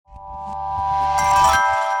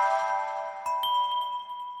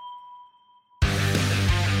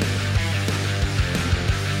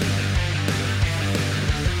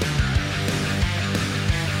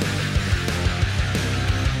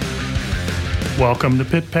Welcome to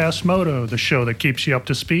Pit Pass Moto, the show that keeps you up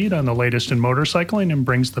to speed on the latest in motorcycling and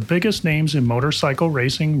brings the biggest names in motorcycle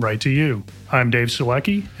racing right to you. I'm Dave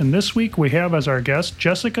Zalusky, and this week we have as our guest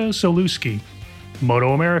Jessica Zalusky.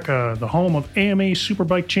 Moto America, the home of AMA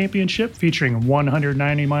Superbike Championship featuring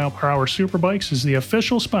 190-mile-per-hour superbikes, is the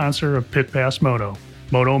official sponsor of Pit Pass Moto.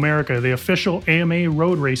 Moto America, the official AMA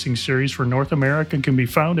road racing series for North America, can be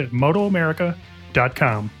found at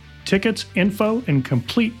motoamerica.com. Tickets, info, and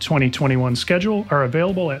complete 2021 schedule are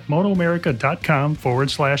available at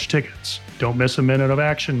motoamerica.com/tickets. Don't miss a minute of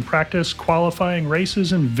action, practice, qualifying,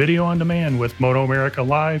 races, and video on demand with Moto America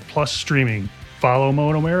Live plus streaming. Follow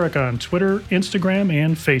Moto America on Twitter, Instagram,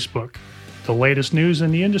 and Facebook. The latest news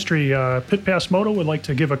in the industry, Pit Pass Moto would like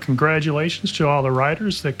to give a congratulations to all the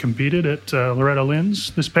riders that competed at Loretta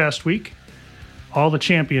Lynn's this past week. All the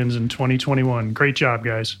champions in 2021. Great job,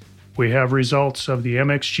 guys. We have results of the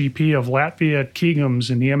MXGP of Latvia at Kīgums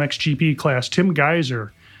in the MXGP class. Tim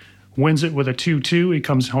Geiser wins it with a 2-2. He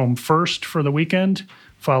comes home first for the weekend,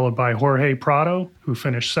 followed by Jorge Prado, who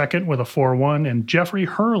finished second with a 4-1, and Jeffrey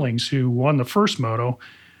Hurlings, who won the first moto,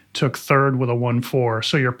 took third with a 1-4.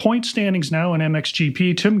 So your point standings now in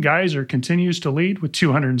MXGP, Tim Geiser continues to lead with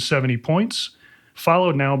 270 points,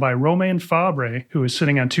 followed now by Romain Fabre, who is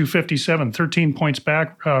sitting on 257, 13 points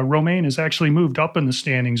back. Romain has actually moved up in the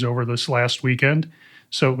standings over this last weekend,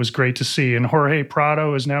 so it was great to see. And Jorge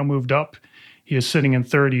Prado has now moved up. He is sitting in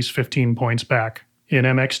third. He's 15 points back. In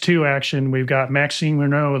MX2 action, we've got Maxime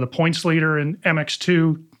Renault, the points leader in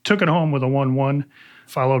MX2, took it home with a 1-1,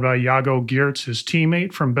 followed by Jago Geerts, his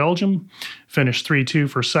teammate from Belgium, finished 3-2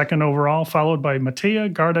 for second overall, followed by Matteo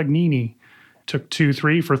Gardagnini, took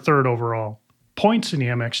 2-3 for third overall. Points in the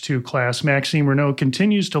MX2 class, Maxime Renault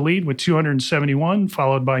continues to lead with 271,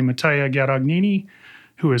 followed by Matteo Gardagnini,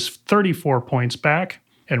 who is 34 points back,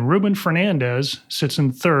 and Ruben Fernandez sits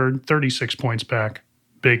in third, 36 points back.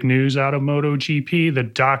 Big news out of MotoGP, the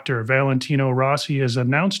doctor, Valentino Rossi, has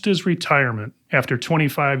announced his retirement. After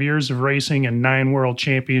 25 years of racing and 9 world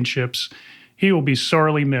championships, he will be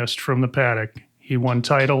sorely missed from the paddock. He won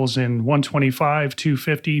titles in 125,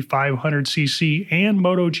 250, 500cc, and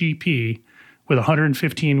MotoGP, with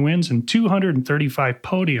 115 wins and 235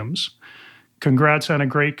 podiums. Congrats on a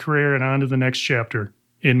great career and on to the next chapter.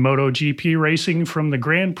 In MotoGP racing from the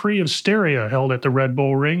Grand Prix of Styria held at the Red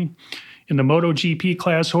Bull Ring, in the MotoGP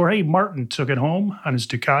class, Jorge Martin took it home on his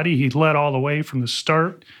Ducati. He led all the way from the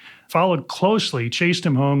start. Followed closely, chased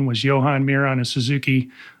him home, was Johan Mir on his Suzuki,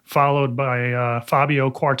 followed by Fabio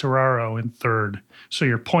Quartararo in third. So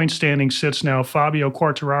your point standing sits now. Fabio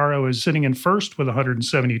Quartararo is sitting in first with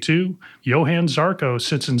 172. Johan Zarco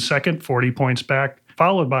sits in second, 40 points back,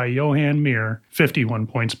 followed by Johan Mir, 51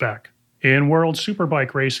 points back. In World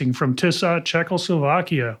Superbike racing from Tisa,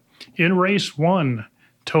 Czechoslovakia, in race 1,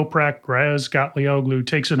 Toprak Razgatlioglu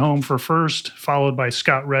takes it home for first, followed by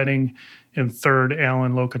Scott Redding. In third,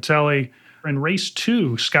 Alan Locatelli. In race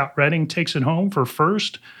 2, Scott Redding takes it home for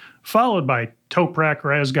first, followed by Toprak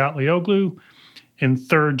Razgatlioglu. In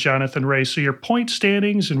third, Jonathan Ray. So your point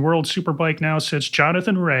standings in World Superbike now sits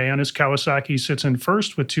Jonathan Ray on his Kawasaki, sits in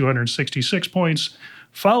first with 266 points,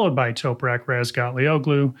 followed by Toprak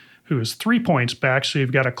Razgatlioglu, who is 3 points back. So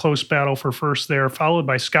you've got a close battle for first there, followed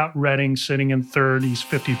by Scott Redding sitting in third. He's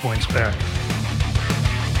 50 points back.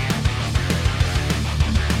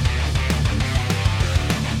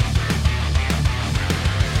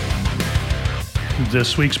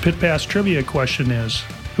 This week's Pit Pass trivia question is,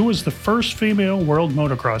 who was the first female world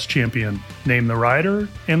motocross champion? Name the rider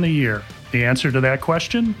and the year. The answer to that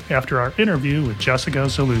question after our interview with Jessica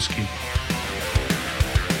Zalusky.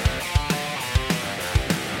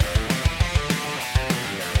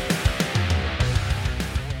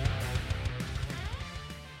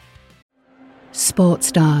 Sports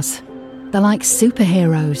stars. They're like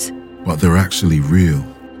superheroes. But they're actually real.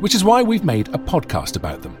 Which is why we've made a podcast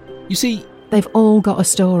about them. You see, they've all got a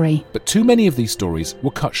story. But too many of these stories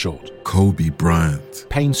were cut short. Kobe Bryant,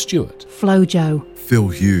 Payne Stewart, Flojo, Phil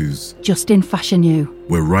Hughes, Justin Fashanu.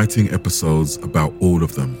 We're writing episodes about all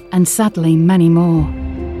of them. And sadly, many more.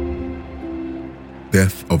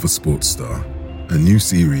 Death of a Sports Star, a new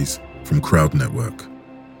series from Crowd Network.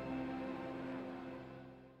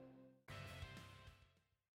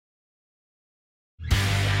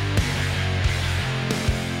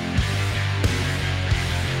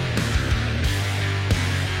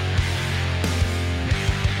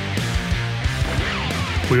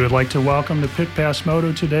 We would like to welcome to Pit Pass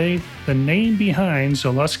Moto today the name behind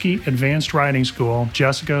Zalusky Advanced Riding School,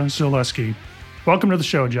 Jessica Zalusky. Welcome to the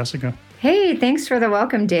show, Jessica. Hey, thanks for the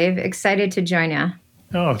welcome, Dave. Excited to join you.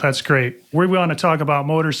 Oh, that's great. We want to talk about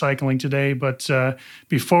motorcycling today, but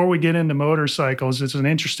before we get into motorcycles, it's an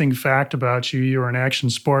interesting fact about you. You were an action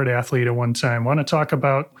sport athlete at one time. Want to talk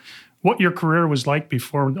about what your career was like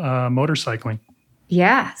before motorcycling?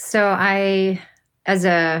 Yeah. So as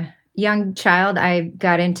a young child, I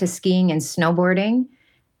got into skiing and snowboarding.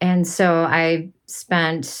 And so I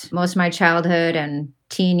spent most of my childhood and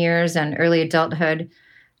teen years and early adulthood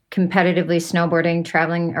competitively snowboarding,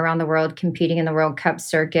 traveling around the world, competing in the World Cup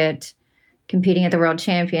circuit, competing at the World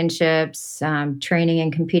Championships, training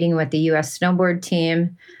and competing with the U.S. snowboard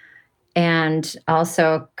team. And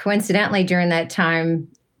also, coincidentally, during that time,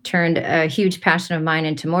 turned a huge passion of mine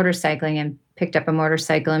into motorcycling and picked up a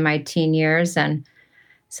motorcycle in my teen years. And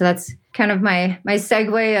so that's kind of my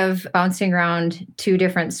segue of bouncing around two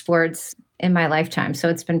different sports in my lifetime. So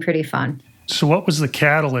it's been pretty fun. So what was the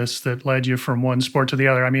catalyst that led you from one sport to the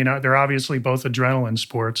other? I mean, they're obviously both adrenaline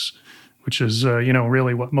sports, which is,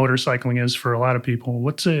 really what motorcycling is for a lot of people.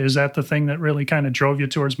 Is that the thing that really kind of drove you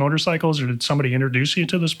towards motorcycles, or did somebody introduce you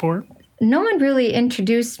to the sport? No one really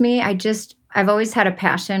introduced me. I've always had a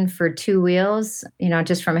passion for two wheels,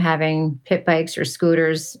 just from having pit bikes or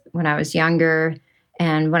scooters when I was younger.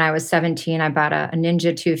 And when I was 17, I bought a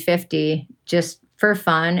Ninja 250 just for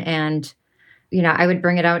fun. And I would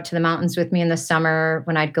bring it out to the mountains with me in the summer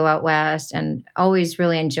when I'd go out west, and always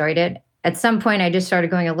really enjoyed it. At some point, I just started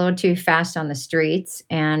going a little too fast on the streets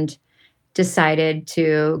and decided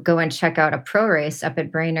to go and check out a pro race up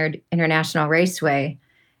at Brainerd International Raceway.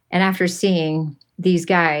 And after seeing these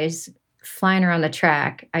guys flying around the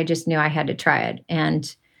track, I just knew I had to try it.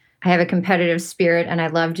 And I have a competitive spirit, and I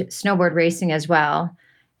loved snowboard racing as well.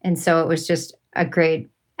 And so it was just a great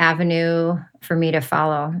avenue for me to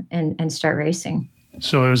follow and start racing.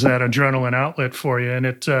 So it was that adrenaline outlet for you, and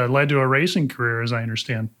it led to a racing career, as I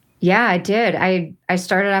understand. Yeah, I did. I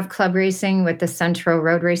started off club racing with the Central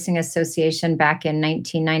Road Racing Association back in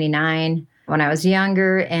 1999 when I was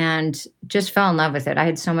younger, and just fell in love with it. I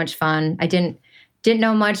had so much fun. I didn't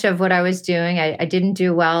know much of what I was doing. I didn't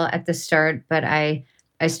do well at the start, but I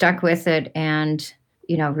stuck with it and,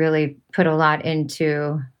 really put a lot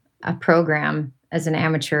into a program as an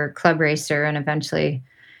amateur club racer, and eventually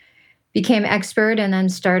became expert, and then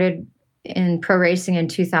started in pro racing in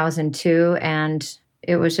 2002. And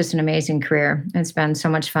it was just an amazing career. It's been so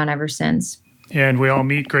much fun ever since. And we all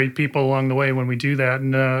meet great people along the way when we do that.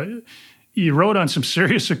 And you rode on some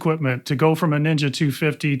serious equipment to go from a Ninja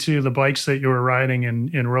 250 to the bikes that you were riding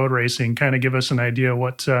in road racing. Kind of give us an idea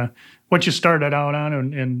what you started out on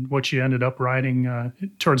and what you ended up riding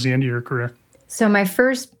towards the end of your career. So my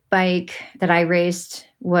first bike that I raced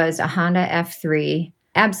was a Honda F3.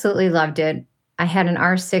 Absolutely loved it. I had an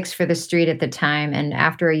R6 for the street at the time. And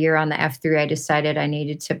after a year on the F3, I decided I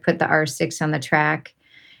needed to put the R6 on the track,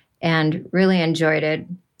 and really enjoyed it.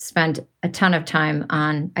 Spent a ton of time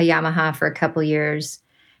on a Yamaha for a couple years.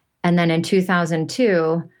 And then in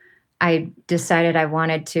 2002, I decided I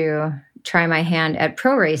wanted to try my hand at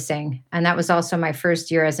pro racing. And that was also my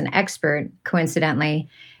first year as an expert, coincidentally.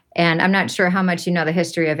 And I'm not sure how much you know the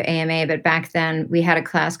history of AMA, but back then we had a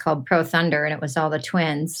class called Pro Thunder, and it was all the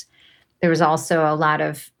twins. There was also a lot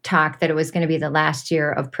of talk that it was going to be the last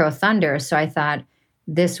year of Pro Thunder. So I thought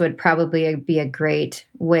this would probably be a great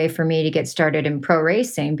way for me to get started in pro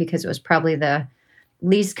racing, because it was probably the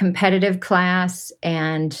least competitive class.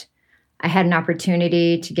 And I had an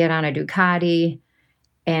opportunity to get on a Ducati.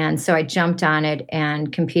 And so I jumped on it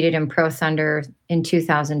and competed in Pro Thunder in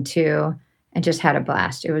 2002 and just had a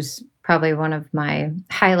blast. It was probably one of my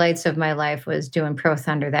highlights of my life, was doing Pro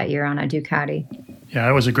Thunder that year on a Ducati. Yeah,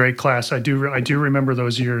 it was a great class. I do remember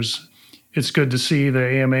those years. It's good to see the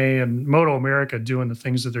AMA and Moto America doing the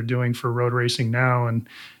things that they're doing for road racing now, and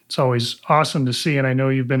it's always awesome to see. And I know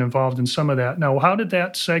you've been involved in some of that. Now, how did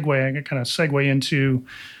that segue into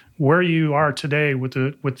where you are today with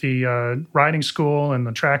the riding school and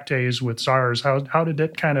the track days with ZARS? How did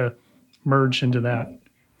it kind of merge into that?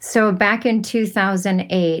 So back in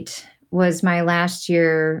 2008 was my last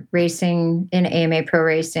year racing in AMA Pro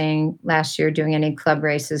Racing, last year doing any club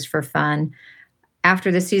races for fun.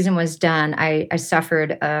 After the season was done, I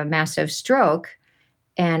suffered a massive stroke.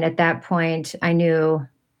 And at that point, I knew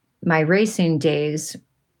my racing days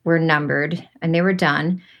were numbered and they were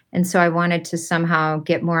done. And so I wanted to somehow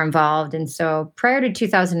get more involved. And so prior to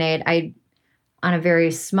 2008, I, on a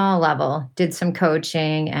very small level, did some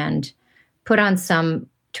coaching and put on some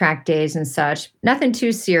track days and such, nothing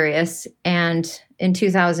too serious. And in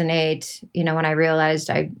 2008, when I realized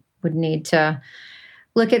I would need to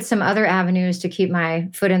look at some other avenues to keep my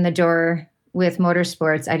foot in the door with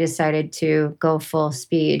motorsports, I decided to go full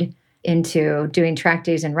speed into doing track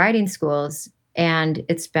days and riding schools. And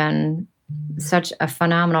it's been such a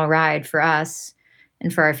phenomenal ride for us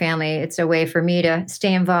and for our family. It's a way for me to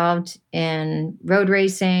stay involved in road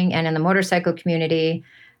racing and in the motorcycle community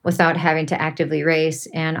without having to actively race,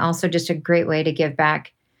 and also just a great way to give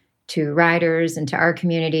back to riders and to our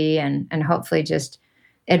community, and hopefully just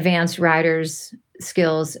advance riders'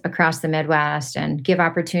 skills across the Midwest and give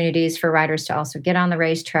opportunities for riders to also get on the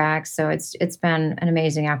racetrack. So it's been an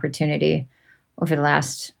amazing opportunity over the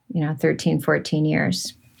last 13, 14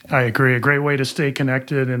 years. I agree. A great way to stay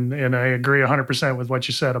connected. And I agree 100% with what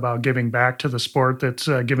you said about giving back to the sport that's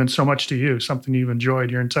given so much to you, something you've enjoyed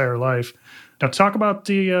your entire life. Now, talk about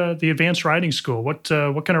the Advanced Riding School. What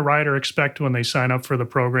can a rider expect when they sign up for the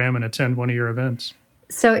program and attend one of your events?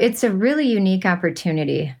 So it's a really unique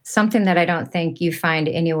opportunity, something that I don't think you find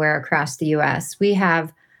anywhere across the U.S. We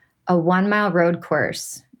have a 1-mile road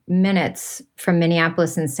course, minutes from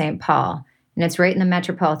Minneapolis and St. Paul, and it's right in the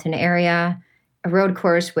metropolitan area, a road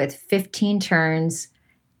course with 15 turns,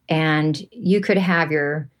 and you could have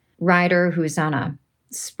your rider who's on a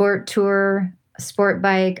sport tour, a sport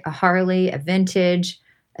bike, a Harley, a vintage,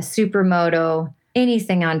 a supermoto,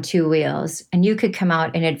 anything on 2 wheels, and you could come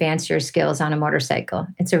out and advance your skills on a motorcycle.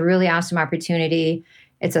 It's a really awesome opportunity.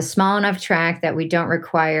 It's a small enough track that we don't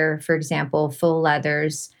require, for example, full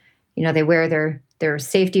leathers. They wear their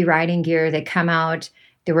safety riding gear. They come out,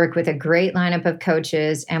 they work with a great lineup of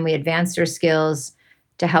coaches, and we advance their skills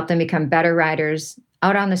to help them become better riders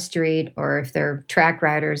out on the street, or if they're track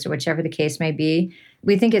riders, or whichever the case may be.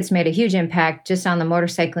 We think it's made a huge impact just on the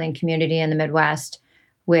motorcycling community in the Midwest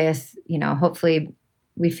with, hopefully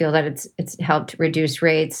we feel that it's helped reduce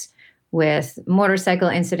rates with motorcycle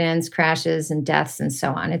incidents, crashes, and deaths, and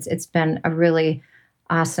so on. It's been a really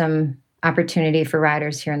awesome opportunity for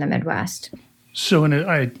riders here in the Midwest. So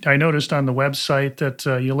I noticed on the website that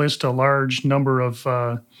you list a large number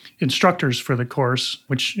of instructors for the course,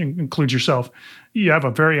 which includes yourself. You have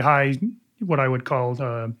a very high, what I would call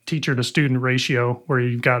teacher-to-student ratio, where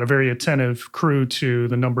you've got a very attentive crew to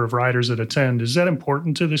the number of riders that attend. Is that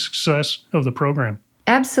important to the success of the program?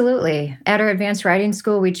 Absolutely. At our Advanced Riding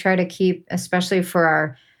School, we try to keep, especially for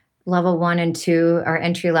our level 1 and 2, our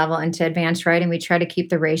entry level into advanced riding, we try to keep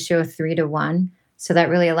the ratio 3-to-1. So that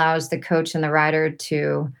really allows the coach and the rider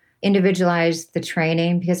to individualize the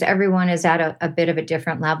training, because everyone is at a bit of a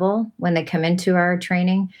different level when they come into our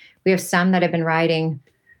training. We have some that have been riding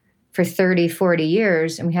for 30, 40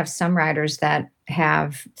 years, and we have some riders that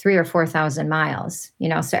have 3,000 or 4,000 miles.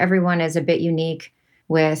 So everyone is a bit unique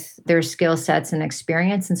with their skill sets and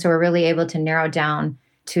experience. And so we're really able to narrow down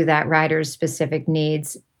to that rider's specific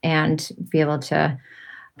needs and be able to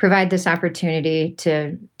provide this opportunity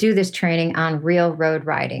to do this training on real road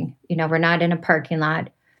riding. We're not in a parking lot.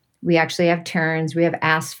 We actually have turns, we have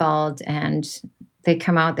asphalt, and they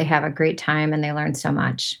come out, they have a great time, and they learn so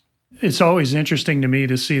much. It's always interesting to me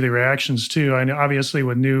to see the reactions too. I know obviously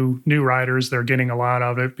with new riders, they're getting a lot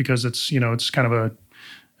of it because it's kind of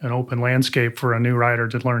an open landscape for a new rider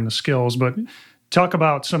to learn the skills. But talk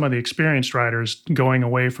about some of the experienced riders going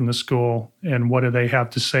away from the school, and what do they have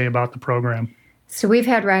to say about the program? So we've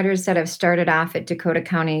had riders that have started off at Dakota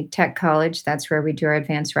County Tech College. That's where we do our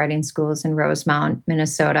advanced riding schools in Rosemount,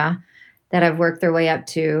 Minnesota, that have worked their way up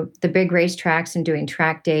to the big racetracks and doing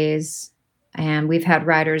track days. And we've had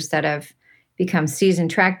riders that have become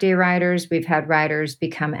seasoned track day riders. We've had riders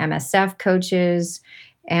become MSF coaches.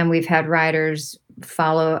 And we've had riders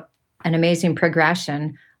follow an amazing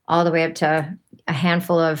progression all the way up to a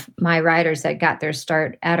handful of my riders that got their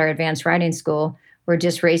start at our advanced riding school were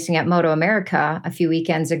just racing at Moto America a few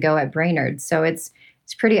weekends ago at Brainerd. So it's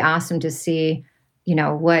pretty awesome to see,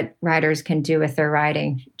 what riders can do with their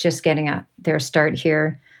riding, just getting their start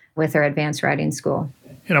here with our advanced riding school.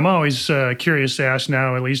 And I'm always curious to ask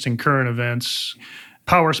now, at least in current events,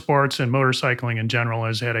 power sports and motorcycling in general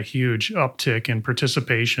has had a huge uptick in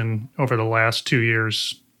participation over the last 2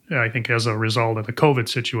 years, I think as a result of the COVID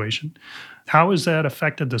situation. How has that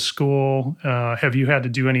affected the school? Have you had to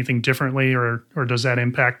do anything differently, or does that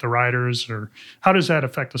impact the riders? Or how does that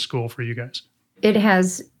affect the school for you guys? It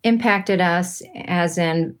has impacted us as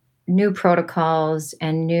in new protocols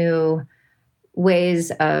and new ways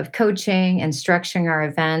of coaching and structuring our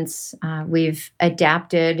events. We've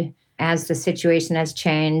adapted as the situation has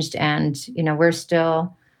changed, and we're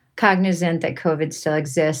still cognizant that COVID still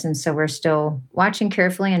exists, and so we're still watching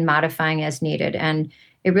carefully and modifying as needed. And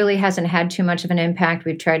it really hasn't had too much of an impact.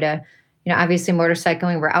 We've tried to, obviously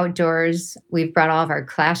motorcycling, we're outdoors. We've brought all of our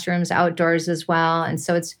classrooms outdoors as well. And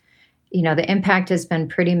so it's, the impact has been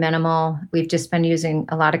pretty minimal. We've just been using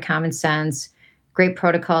a lot of common sense, great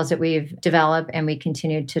protocols that we've developed, and we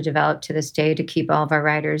continue to develop to this day to keep all of our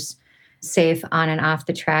riders safe on and off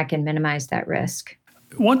the track and minimize that risk.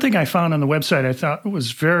 One thing I found on the website I thought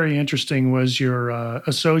was very interesting was your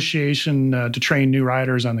association to train new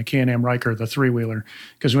riders on the Can-Am Riker, the three-wheeler.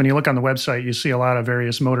 Because when you look on the website, you see a lot of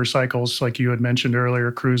various motorcycles, like you had mentioned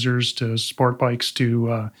earlier, cruisers to sport bikes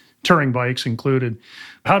to touring bikes included.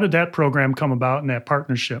 How did that program come about in that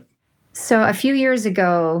partnership? So a few years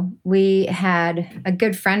ago, we had a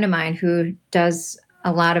good friend of mine who does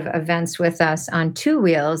a lot of events with us on two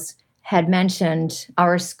wheels, had mentioned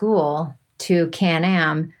our school to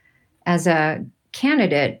Can-Am as a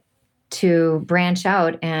candidate to branch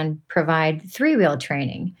out and provide three-wheel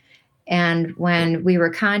training. And when we were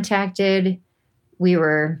contacted, we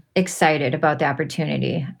were excited about the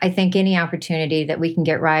opportunity. I think any opportunity that we can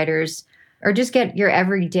get riders or just get your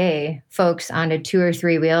everyday folks onto two or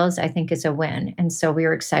three wheels, I think is a win. And so we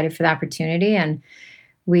were excited for the opportunity, and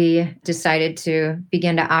we decided to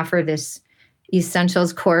begin to offer this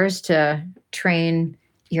essentials course to train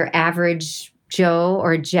your average Joe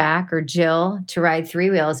or Jack or Jill to ride three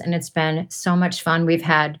wheels. And it's been so much fun. We've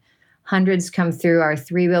had hundreds come through our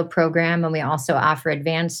three-wheel program, and we also offer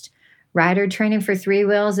advanced rider training for three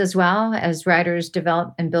wheels as well. As riders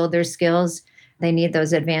develop and build their skills, they need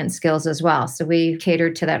those advanced skills as well. So we cater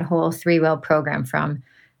to that whole three-wheel program from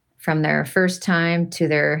their first time to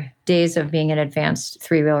their days of being an advanced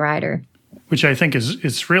three-wheel rider. Which I think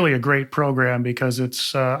is really a great program because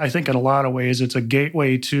it's, I think in a lot of ways, it's a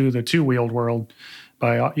gateway to the two-wheeled world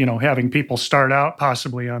by, having people start out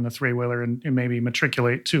possibly on the three-wheeler and maybe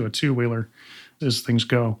matriculate to a two-wheeler as things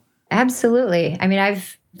go. Absolutely. I mean,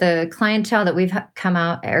 the clientele that we've come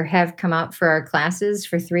out or have come out for our classes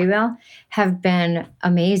for three-wheel have been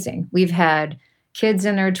amazing. We've had kids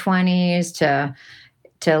in their 20s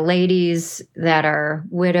to ladies that are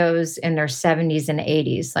widows in their 70s and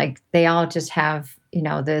 80s. Like they all just have,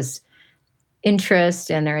 this interest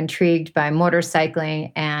and they're intrigued by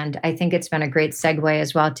motorcycling. And I think it's been a great segue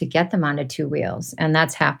as well to get them onto two wheels. And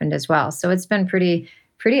that's happened as well. So it's been pretty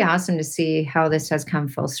awesome to see how this has come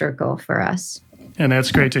full circle for us. And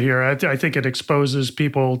that's great to hear. I think it exposes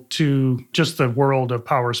people to just the world of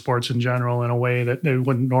power sports in general in a way that they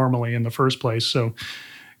wouldn't normally in the first place. So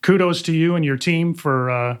kudos to you and your team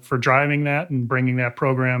for driving that and bringing that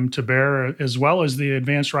program to bear, as well as the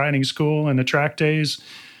Advanced Riding School and the track days.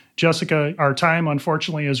 Jessica, our time,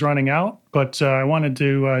 unfortunately, is running out, but I wanted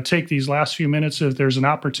to take these last few minutes. If there's an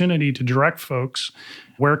opportunity to direct folks,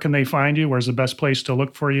 where can they find you? Where's the best place to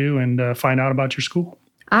look for you and find out about your school?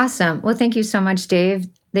 Awesome. Well, thank you so much, Dave.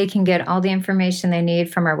 They can get all the information they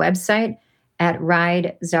need from our website at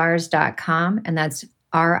ridezars.com, and that's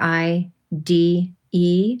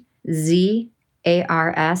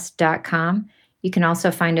RIDEZARS.com. You can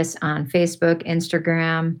also find us on Facebook,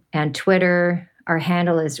 Instagram, and Twitter. Our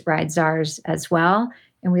handle is RideZars as well.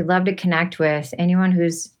 And we'd love to connect with anyone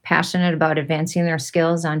who's passionate about advancing their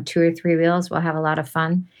skills on two or three wheels. We'll have a lot of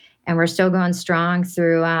fun. And we're still going strong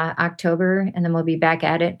through October, and then we'll be back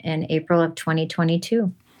at it in April of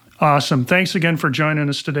 2022. Awesome. Thanks again for joining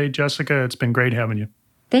us today, Jessica. It's been great having you.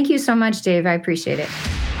 Thank you so much, Dave. I appreciate it.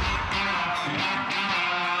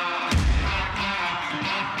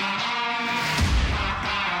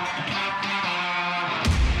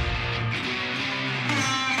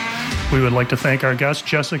 We would like to thank our guest,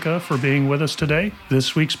 Jessica, for being with us today.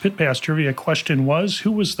 This week's Pit Pass Trivia question was,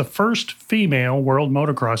 who was the first female world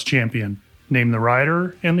motocross champion? Name the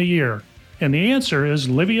rider and the year. And the answer is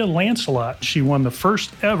Livia Lancelot. She won the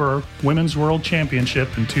first ever Women's World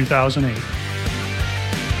Championship in 2008.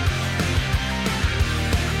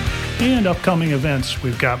 And upcoming events,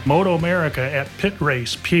 we've got Moto America at Pit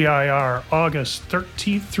Race, PIR, August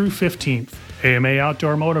 13th through 15th. AMA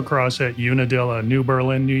Outdoor Motocross at Unadilla, New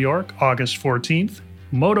Berlin, New York, August 14th.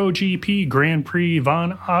 MotoGP Grand Prix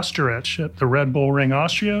von Osterreich at the Red Bull Ring,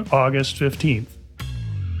 Austria, August 15th.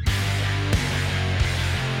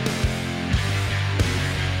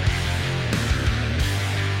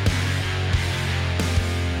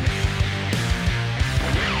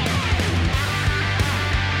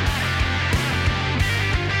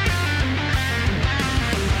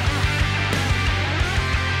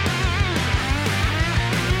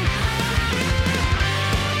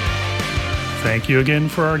 Thank you again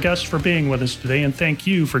for our guests for being with us today, and thank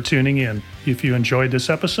you for tuning in. If you enjoyed this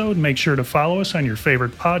episode, make sure to follow us on your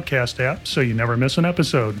favorite podcast app so you never miss an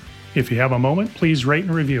episode. If you have a moment, please rate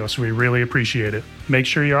and review us. We really appreciate it. Make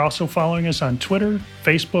sure you're also following us on Twitter,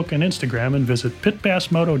 Facebook, and Instagram, and visit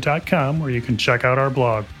pitbassmoto.com where you can check out our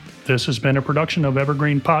blog. This has been a production of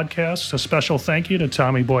Evergreen Podcasts. A special thank you to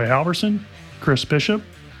Tommy Boy Halverson, Chris Bishop,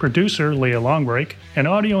 producer Leah Longbreak, and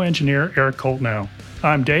audio engineer Eric Coltnow.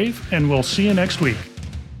 I'm Dave, and we'll see you next week.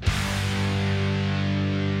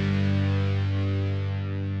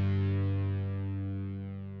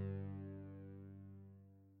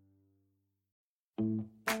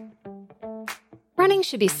 Running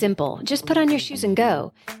should be simple. Just put on your shoes and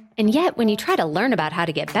go. And yet, when you try to learn about how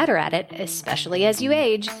to get better at it, especially as you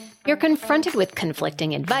age, you're confronted with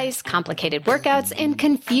conflicting advice, complicated workouts, and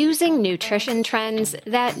confusing nutrition trends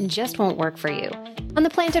that just won't work for you. On The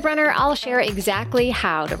Planted Runner, I'll share exactly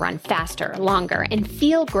how to run faster, longer, and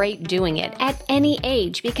feel great doing it at any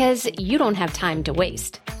age because you don't have time to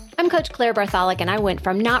waste. I'm Coach Claire Bartholic, and I went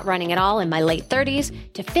from not running at all in my late 30s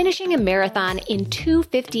to finishing a marathon in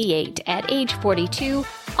 2:58 at age 42,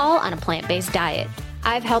 all on a plant-based diet.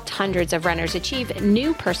 I've helped hundreds of runners achieve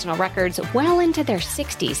new personal records well into their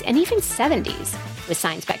 60s and even 70s with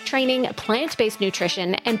science-backed training, plant-based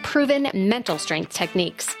nutrition, and proven mental strength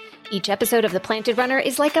techniques. Each episode of The Planted Runner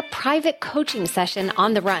is like a private coaching session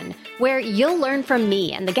on the run where you'll learn from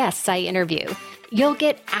me and the guests I interview. You'll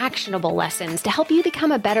get actionable lessons to help you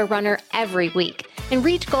become a better runner every week and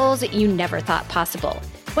reach goals you never thought possible.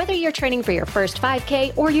 Whether you're training for your first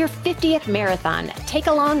 5K or your 50th marathon, take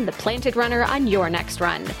along The Planted Runner on your next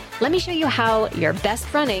run. Let me show you how your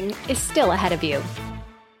best running is still ahead of you.